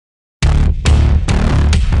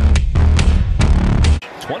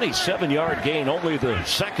27-yard gain, only the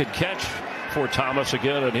second catch for Thomas.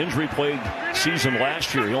 Again, an injury-plagued season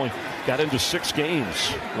last year. He only got into 6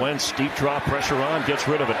 games. Wentz, deep drop, pressure on, gets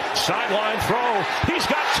rid of it. Sideline throw. He's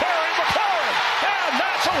got Terry McLaurin, and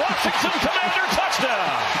that's a Washington Commander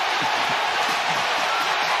touchdown.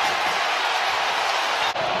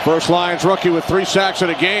 First Lions rookie with 3 sacks in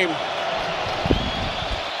a game.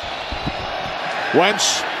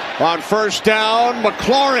 Wentz on first down.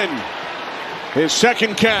 McLaurin, his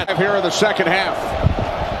second catch here in the second half.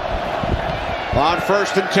 On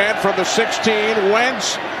 1st and 10 from the 16,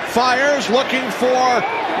 Wentz fires, looking for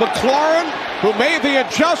McLaurin, who made the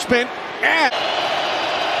adjustment, and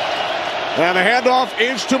the handoff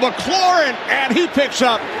is to McLaurin, and he picks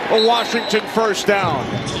up a Washington first down.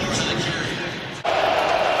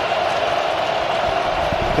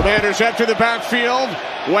 Commanders enter the backfield.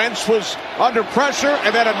 Wentz was under pressure,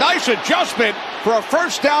 and then a nice adjustment for a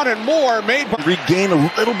first down and more made by... Regain a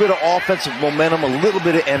little bit of offensive momentum, a little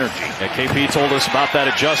bit of energy. Yeah, KP told us about that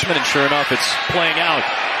adjustment, and sure enough, it's playing out.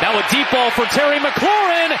 Now a deep ball for Terry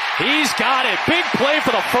McLaurin. He's got it. Big play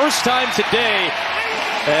for the first time today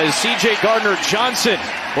as C.J. Gardner-Johnson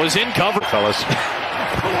was in cover. Fellas.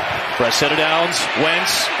 Press set of downs.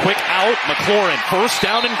 Wentz, quick out. McLaurin, first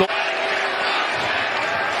down and goal.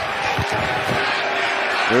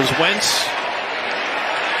 There's Wentz.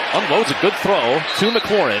 Unloads a good throw to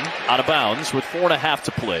McLaurin, out of bounds with 4.5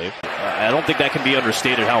 to play. I don't think that can be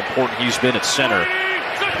understated how important he's been at center.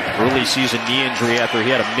 Early season knee injury after he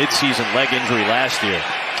had a midseason leg injury last year.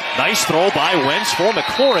 Nice throw by Wentz for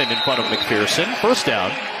McLaurin in front of McPherson. First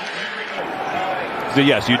down. So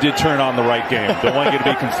yes, you did turn on the right game. Don't want you to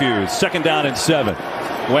be confused. 2nd down and 7.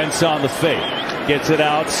 Wentz on the fake. Gets it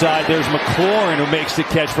outside. There's McLaurin who makes the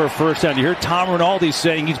catch for a first down. You hear Tom Rinaldi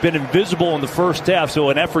saying he's been invisible in the first half, so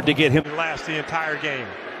an effort to get him to last the entire game.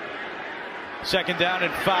 2nd down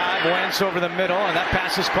and 5. Wentz over the middle, and that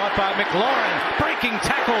pass is caught by McLaurin. Breaking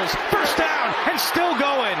tackles. First down, and still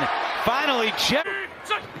going. Finally,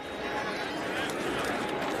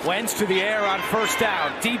 Wentz to the air on first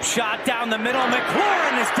down. Deep shot down the middle.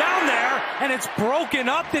 McLaurin is down there, and it's broken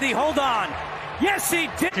up. Did he hold on? Yes, he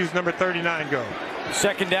did. Use number 39 go.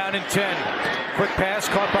 2nd down and 10. Quick pass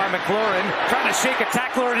caught by McLaurin. Trying to shake a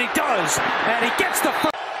tackler, and he does. And he gets the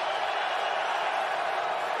first.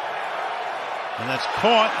 And that's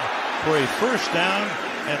caught for a first down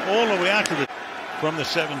and all the way out to from the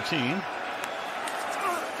 17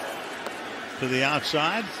 to the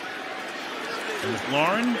outside. And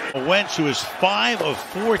McLaurin. Wentz, who is 5 of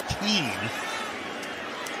 14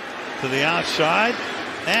 to the outside,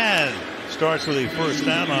 and starts with a first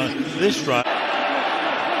down on this drive.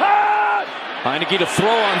 Heinicke to throw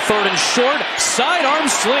on 3rd and short. Sidearm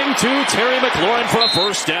sling to Terry McLaurin for a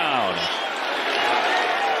first down.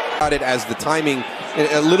 It as the timing,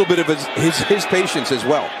 a little bit of his patience as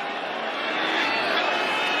well.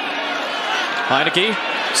 Heinicke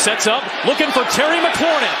sets up, looking for Terry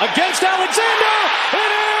McLaurin against Alexander.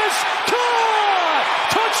 It is caught!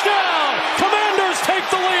 Touchdown! Commanders take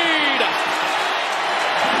the lead.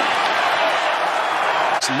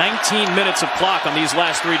 19 minutes of clock on these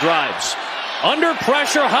last 3 drives. Under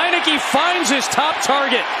pressure, Heinicke finds his top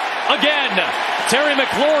target. Again, Terry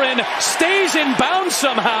McLaurin stays in bounds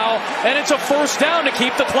somehow, and it's a first down to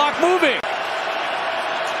keep the clock moving.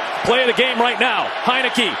 Play of the game right now.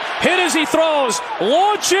 Heinicke hit as he throws,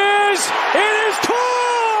 launches, it is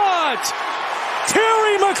caught!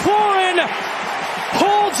 Terry McLaurin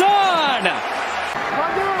holds on.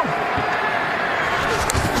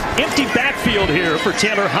 Empty backfield here for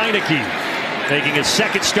Taylor Heinicke, making his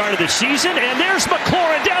 2nd start of the season, and there's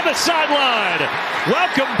McLaurin down the sideline.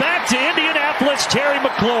 Welcome back to Indianapolis, Terry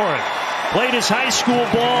McLaurin. Played his high school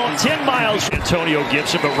ball 10 miles. Antonio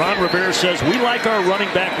Gibson, but Ron Rivera says we like our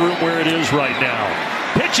running back room where it is right now.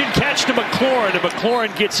 Pitch and catch to McLaurin, and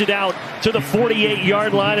McLaurin gets it out to the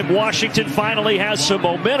 48-yard line, and Washington finally has some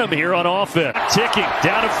momentum here on offense. Ticking,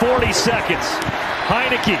 down to 40 seconds.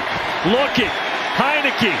 Heinicke looking.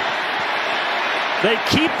 Heinicke. They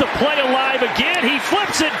keep the play alive again. He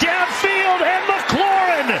flips it downfield, and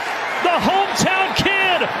McLaurin, the hometown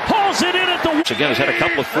kid, hauls it in at the... Again, has had a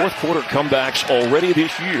couple of fourth-quarter comebacks already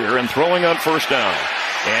this year and throwing on first down.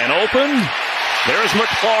 And open. There's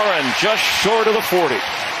McLaurin just short of the 40.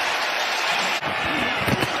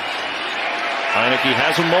 Heinicke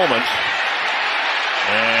has a moment.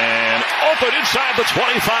 And open inside the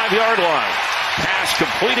 25-yard line. Pass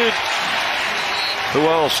completed. Who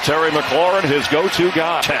else? Terry McLaurin, his go-to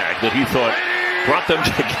guy. Tag that he thought brought them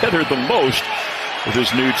together the most with his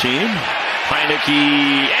new team. Heinicke,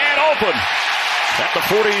 and open at the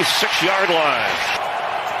 46-yard line.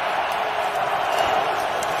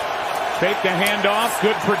 Fake the handoff,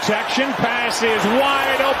 good protection. Pass is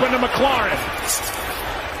wide open to McLaurin.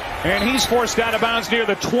 And he's forced out of bounds near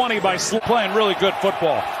the 20 by playing really good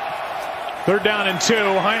football. 3rd down and 2.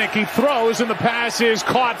 Heinicke throws, and the pass is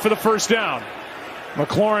caught for the first down.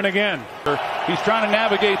 McLaurin again. He's trying to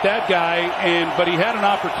navigate that guy, but he had an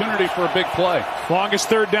opportunity for a big play. Longest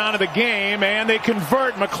 3rd down of the game, and they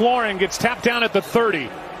convert. McLaurin gets tapped down at the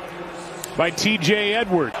 30 by T.J.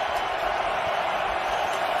 Edwards.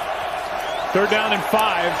 3rd down and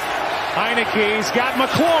 5. Heinicke's got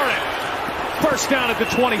McLaurin. First down at the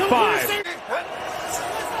 25.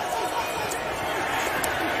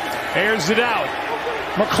 Airs it out.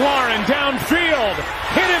 McLaurin downfield.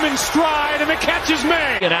 Hit him in stride, and the catch is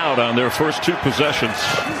made. And out on their first 2 possessions.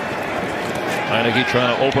 Heinicke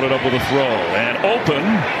trying to open it up with a throw. And open.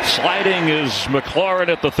 Sliding is McLaurin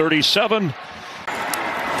at the 37.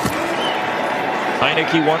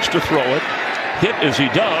 Heinicke wants to throw it. Hit as he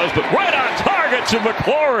does, but right on target to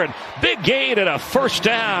McLaurin. Big gain and a first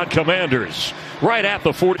down, Commanders. Right at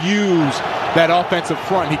the 40. Use that offensive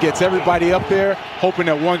front. He gets everybody up there, hoping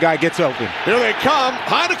that one guy gets open. Here they come.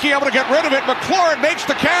 Heinicke able to get rid of it. McLaurin makes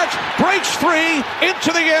the catch, breaks 3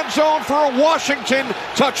 into the end zone for a Washington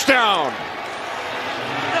touchdown.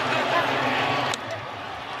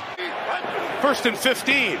 1st and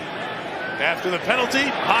 15. After the penalty,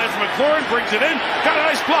 high for McLaurin, brings it in, got a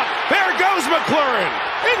nice block. There goes McLaurin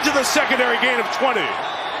into the secondary gain of 20.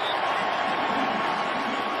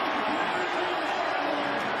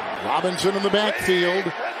 Robinson in the backfield.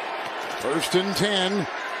 1st and 10.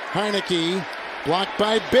 Heinicke blocked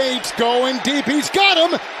by Bates, going deep. He's got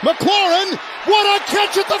him. McLaurin, what a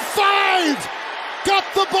catch at the 5! Got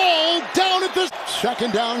the ball down at the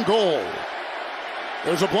 2nd down goal.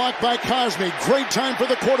 There's a block by Cosme. Great time for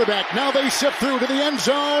the quarterback. Now they sift through to the end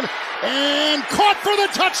zone. And caught for the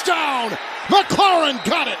touchdown. McLaurin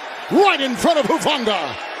got it right in front of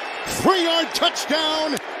Hufanga. 3-yard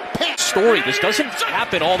touchdown. Story. This doesn't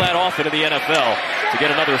happen all that often in the NFL to get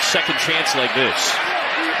another second chance like this.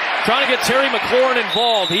 Trying to get Terry McLaurin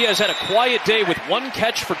involved. He has had a quiet day with 1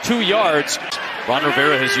 catch for 2 yards. Ron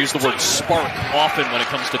Rivera has used the word spark often when it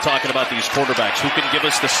comes to talking about these quarterbacks. Who can give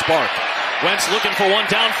us the spark? Wentz looking for one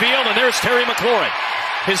downfield, and there's Terry McLaurin.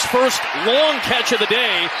 His first long catch of the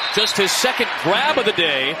day, just his 2nd grab of the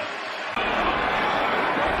day.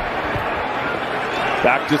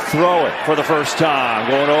 Back to throw it for the first time.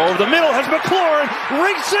 Going over the middle has McLaurin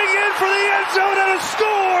racing in for the end zone and a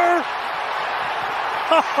score.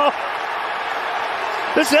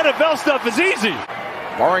 This NFL stuff is easy.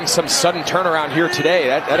 Barring some sudden turnaround here today,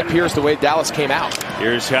 that appears the way Dallas came out.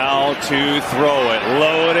 Here's Howell to throw it.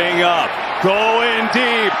 Loading up. Going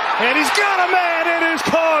deep. And he's got a man. It is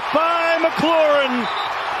caught by McLaurin.